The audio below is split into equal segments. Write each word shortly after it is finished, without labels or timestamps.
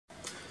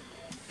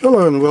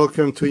Hello and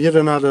welcome to yet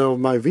another of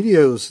my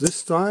videos.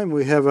 This time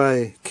we have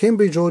a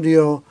Cambridge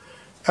Audio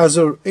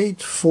Azur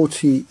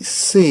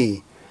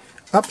 840C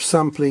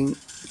Upsampling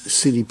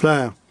CD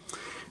player.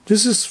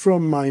 This is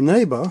from my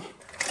neighbor,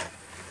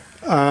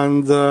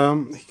 and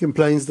he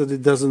complains that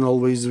it doesn't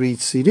always read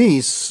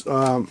CDs.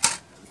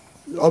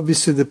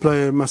 Obviously the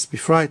player must be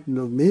frightened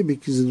of me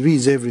because it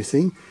reads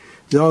everything.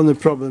 The only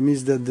problem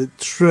is that the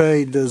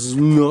tray does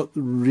not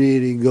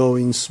really go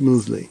in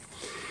smoothly.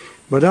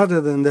 But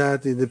other than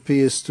that, it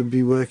appears to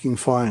be working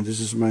fine. This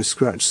is my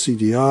scratch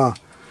CDR,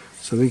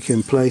 so we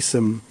can play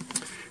some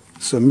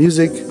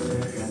music.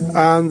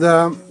 And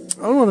I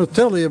want to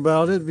tell you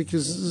about it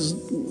because there's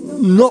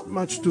not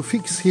much to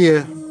fix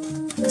here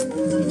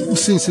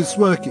since it's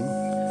working.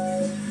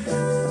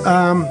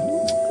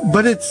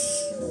 But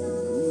it's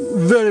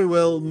very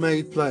well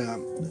made player.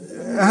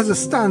 It has a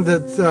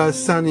standard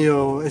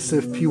Sanyo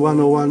SFP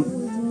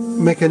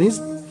 101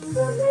 mechanism.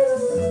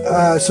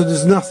 So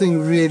there's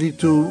nothing really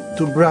to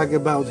brag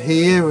about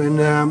here, and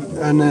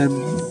a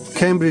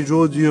Cambridge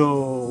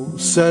Audio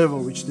servo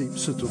which they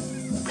sort of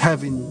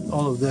have in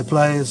all of their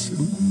players.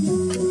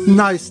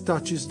 Nice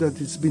touches that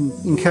it's been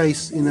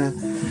encased in a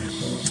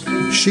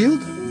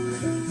shield,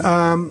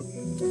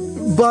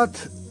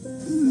 but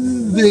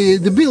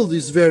the build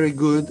is very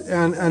good,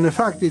 and the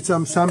fact it's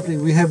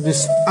upsampling. We have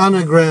this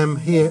Anagram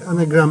here,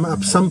 Anagram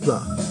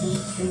Upsampler.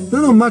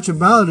 Don't know much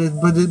about it,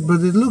 but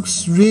it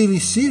looks really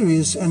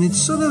serious, and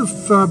it's sort of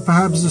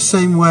perhaps the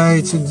same way.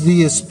 It's a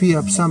DSP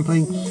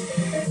upsampling,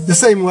 the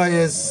same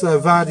way as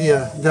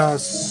Vadia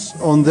does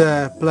on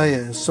their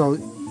player. So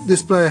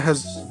this player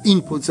has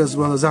inputs as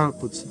well as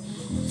outputs.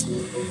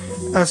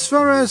 As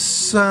far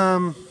as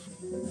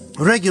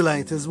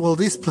regulators, well,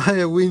 this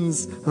player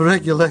wins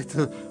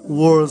regulator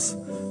wars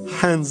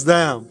hands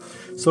down.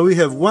 So we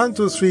have 1,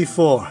 2, 3,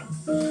 4,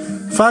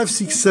 5,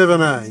 6,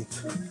 7, 8.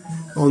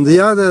 On the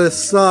other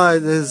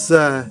side is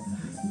 8,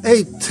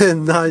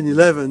 10, 9,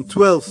 11,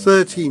 12,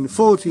 13,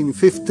 14,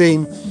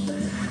 15,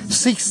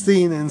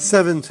 16 and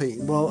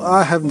 17. Well,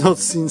 I have not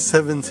seen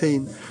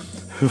 17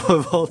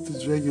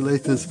 voltage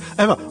regulators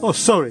ever. Oh,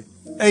 sorry,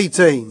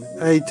 18.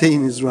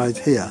 18 is right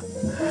here.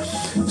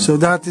 So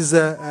that is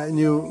a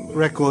new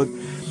record.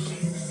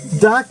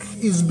 DAC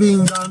is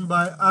being done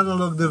by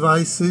Analogue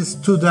devices,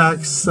 2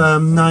 DACs,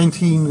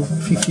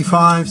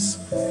 1955s.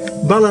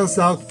 Balanced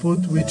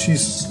output, which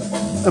is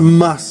a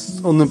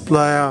must on the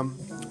player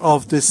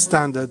of this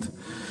standard.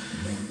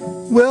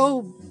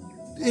 Well,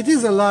 it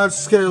is a large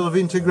scale of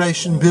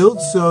integration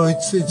build, so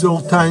it's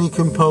all tiny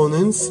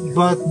components,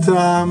 but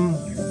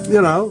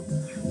you know,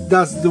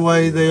 that's the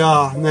way they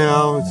are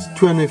now. It's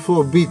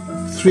 24-bit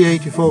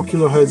 384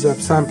 kilohertz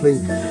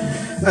upsampling.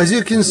 As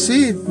you can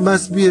see, it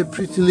must be a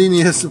pretty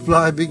linear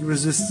supply, big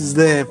resistors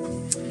there.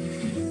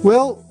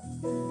 Well,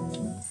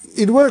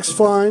 it works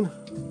fine.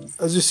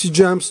 As you see,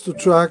 jumps to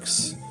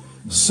tracks,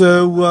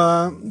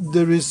 so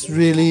there is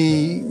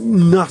really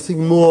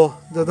nothing more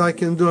that I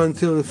can do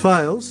until it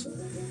fails,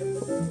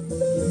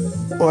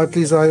 or at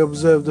least I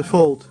observe the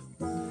fault.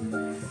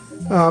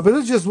 But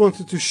I just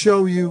wanted to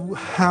show you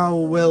how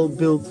well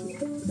built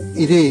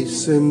it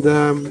is, and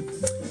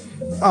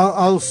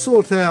I'll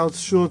sort out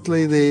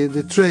shortly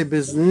the tray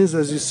business.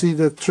 As you see,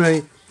 the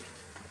tray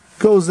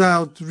goes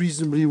out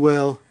reasonably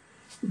well,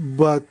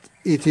 but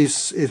it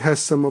has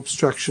some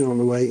obstruction on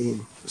the way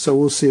in. So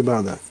we'll see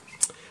about that.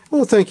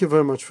 Well, thank you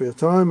very much for your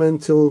time.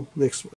 Until next week.